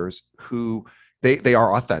realtors who they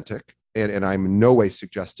are authentic. And I'm in no way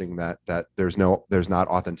suggesting that there's not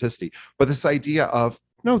authenticity, but this idea of,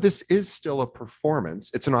 no, this is still a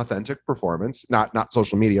performance. It's an authentic performance, not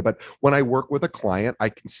social media. But when I work with a client, I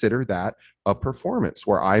consider that a performance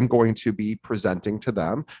where I'm going to be presenting to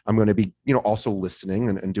them. I'm going to be, also listening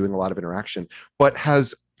and doing a lot of interaction. But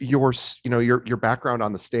has your background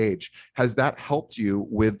on the stage, has that helped you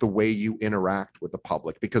with the way you interact with the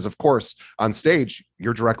public? Because of course, on stage,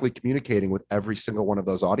 you're directly communicating with every single one of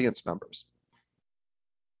those audience members.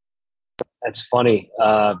 That's funny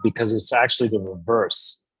because it's actually the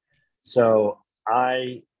reverse. So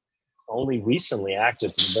I only recently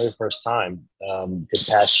acted for the very first time. This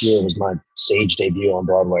past year was my stage debut on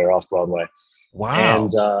Broadway or off Broadway. Wow.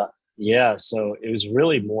 And yeah, so it was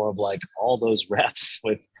really more of like all those reps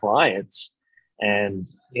with clients and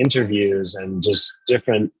interviews and just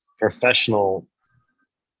different professional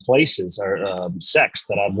places or sects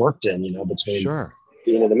that I've worked in, between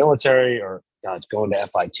being in the military or going to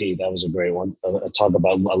FIT. That was a great one. Talk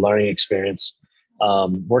about a learning experience.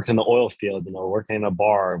 Working in the oil field, working in a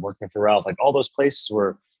bar, working for Ralph, like all those places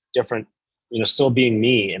were different, still being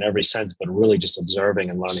me in every sense, but really just observing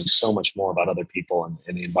and learning so much more about other people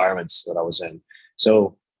and the environments that I was in.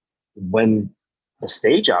 So when the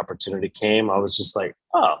stage opportunity came, I was just like,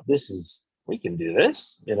 oh, we can do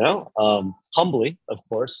this, humbly, of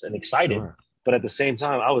course, and excited. Sure. But at the same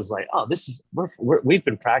time, I was like, oh, we've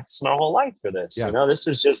been practicing our whole life for this. Yeah. This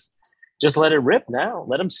is just let it rip now.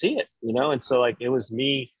 Let them see it, And so like, it was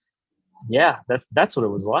me. Yeah, that's what it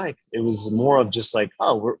was like. It was more of just like,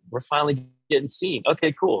 oh, we're finally getting seen.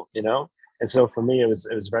 Okay, cool. And so for me, it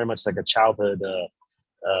was very much like a childhood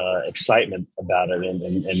excitement about it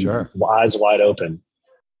and Sure. Eyes wide open.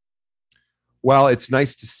 Well, it's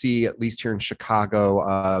nice to see, at least here in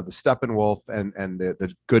Chicago, the Steppenwolf and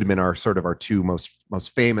the Goodman are sort of our two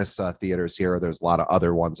most famous theaters here. There's a lot of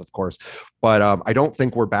other ones, of course, but I don't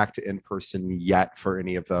think we're back to in person yet for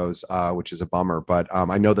any of those, which is a bummer. But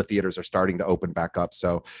I know the theaters are starting to open back up.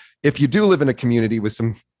 So if you do live in a community with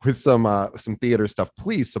some theater stuff,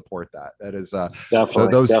 please support that. That is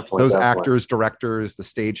definitely those actors, directors, the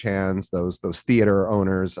stagehands, those theater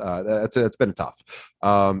owners. It's been tough.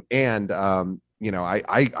 I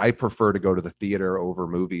prefer to go to the theater over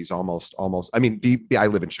movies almost. I mean, I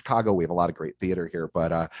live in Chicago. We have a lot of great theater here,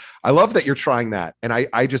 but I love that you're trying that. And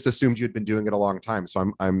I just assumed you'd been doing it a long time.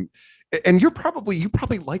 So and you probably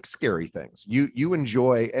like scary things. You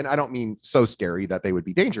enjoy, and I don't mean so scary that they would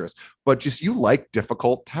be dangerous, but just you like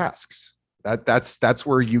difficult tasks. That's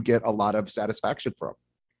where you get a lot of satisfaction from.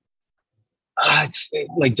 It's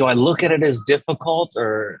like, do I look at it as difficult,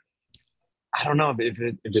 or I don't know if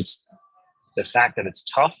it's the fact that it's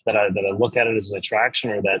tough that I look at it as an attraction,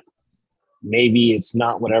 or that maybe it's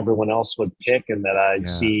not what everyone else would pick, and that I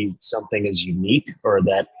see something as unique, or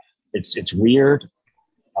that it's weird.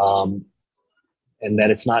 And that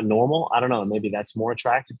it's not normal. I don't know. Maybe that's more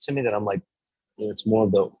attractive to me, that I'm like, it's more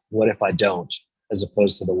of the what if I don't, as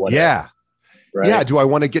opposed to the what if. Right? Yeah. Do I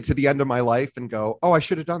want to get to the end of my life and go, oh, I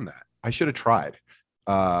should have done that. I should have tried.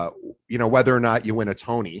 Whether or not you win a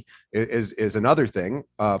Tony is another thing,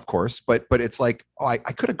 of course, but it's like, oh, I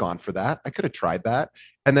could have gone for that. I could have tried that.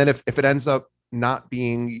 And then if it ends up not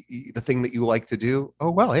being the thing that you like to do,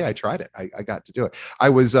 oh, well, hey, I tried it. I got to do it. I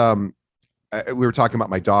was, we were talking about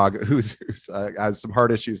my dog who's has some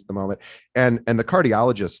heart issues at the moment, and the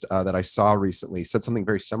cardiologist that I saw recently said something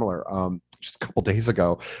very similar. Just a couple days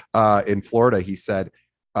ago in Florida, he said,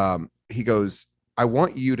 he goes, I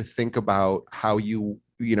want you to think about how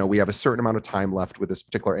we have a certain amount of time left with this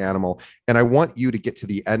particular animal, and I want you to get to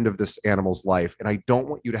the end of this animal's life, and I don't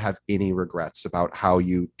want you to have any regrets about how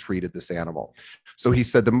you treated this animal. So he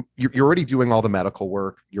said, you're already doing all the medical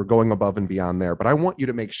work, you're going above and beyond there, but I want you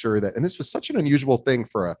to make sure that, and this was such an unusual thing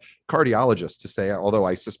for a cardiologist to say, although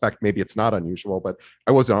I suspect maybe it's not unusual, but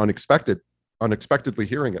I wasn't unexpectedly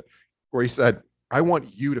hearing it, where he said, I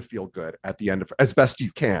want you to feel good at the end of, as best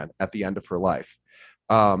you can, at the end of her life.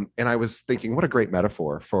 And I was thinking, what a great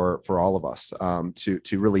metaphor for all of us,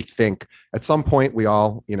 to really think at some point we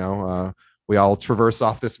all, we all traverse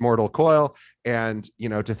off this mortal coil, and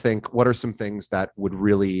to think, what are some things that would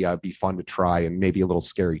really be fun to try and maybe a little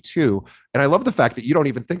scary too. And I love the fact that you don't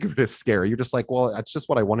even think of it as scary. You're just like, well, that's just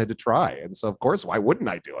what I wanted to try, and so of course, why wouldn't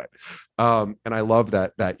I do it? And I love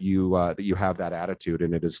that you have that attitude,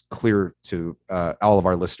 and it is clear to all of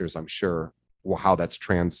our listeners, I'm sure, how that's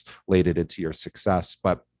translated into your success.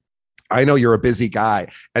 But I know you're a busy guy,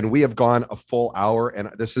 and we have gone a full hour,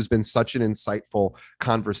 and this has been such an insightful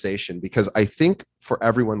conversation, because I think for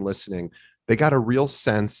everyone listening, they got a real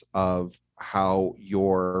sense of how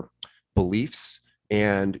your beliefs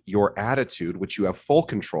and your attitude, which you have full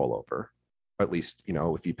control over, at least,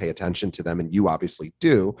 if you pay attention to them, and you obviously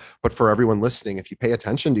do. But for everyone listening, if you pay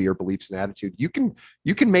attention to your beliefs and attitude, you can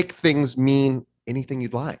make things mean anything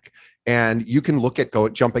you'd like. And you can look at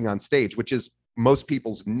jumping on stage, which is most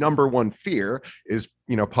people's number one fear, is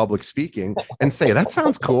public speaking, and say, that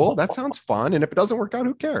sounds cool, that sounds fun, and if it doesn't work out,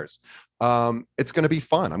 who cares? It's going to be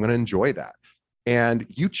fun, I'm going to enjoy that. And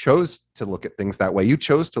you chose to look at things that way. You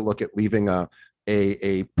chose to look at leaving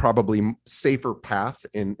a probably safer path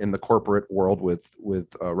in the corporate world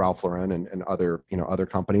with Ralph Lauren and other other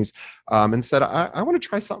companies, and said, I want to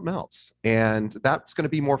try something else, and that's going to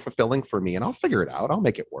be more fulfilling for me, and I'll figure it out, I'll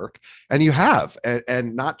make it work. And you have,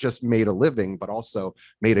 and not just made a living, but also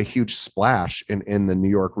made a huge splash in the New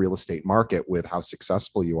York real estate market with how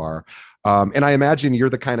successful you are. And I imagine you're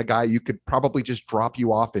the kind of guy you could probably just drop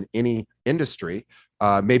you off in any industry.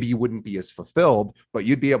 Maybe you wouldn't be as fulfilled, but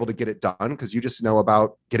you'd be able to get it done because you just know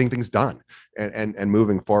about getting things done and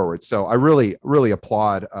moving forward. So I really, really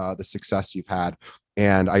applaud the success you've had.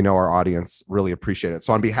 And I know our audience really appreciate it.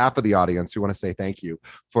 So on behalf of the audience, we want to say thank you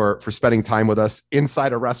for spending time with us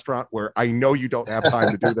inside a restaurant where I know you don't have time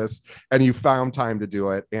to do this, and you found time to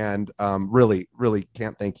do it. And really, really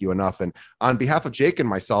can't thank you enough. And on behalf of Jake and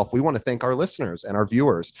myself, we want to thank our listeners and our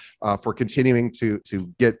viewers for continuing to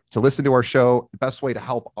listen to our show. The best way to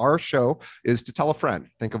help our show is to tell a friend.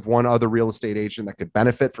 Think of one other real estate agent that could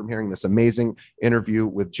benefit from hearing this amazing interview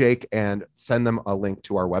with Jake, and send them a link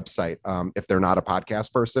to our website. If they're not a podcast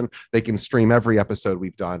person, they can stream every episode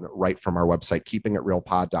we've done right from our website,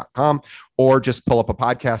 keepingitrealpod.com, or just pull up a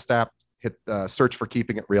podcast app, hit search for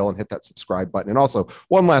Keeping It Real, and hit that subscribe button. And also,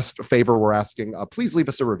 one last favor we're asking, please leave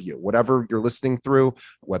us a review, whatever you're listening through,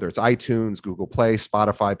 whether it's iTunes, Google Play,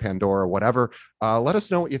 Spotify, Pandora, whatever. Let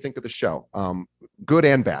us know what you think of the show, good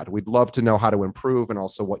and bad. We'd love to know how to improve, and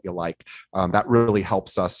also what you like. That really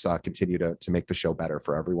helps us continue to make the show better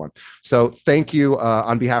for everyone. So thank you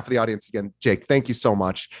on behalf of the audience again. Jake, thank you so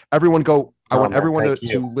much. Everyone go. I want everyone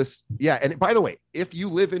to listen. Yeah. And by the way, if you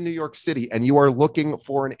live in New York City and you are looking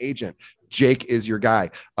for an agent, Jake is your guy.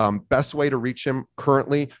 Best way to reach him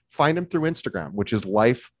currently, find him through Instagram, which is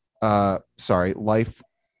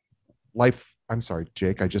I'm sorry,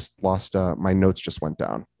 Jake, I just lost, my notes just went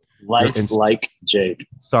down. Life Like Jake.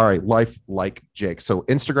 Sorry, Life Like Jake. So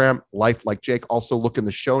Instagram, Life Like Jake. Also look in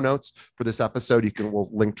the show notes for this episode. We'll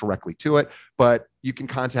link directly to it, but you can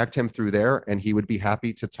contact him through there, and he would be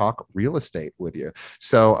happy to talk real estate with you.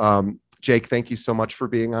 So Jake, thank you so much for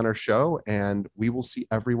being on our show, and we will see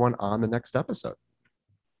everyone on the next episode.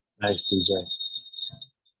 Thanks, DJ.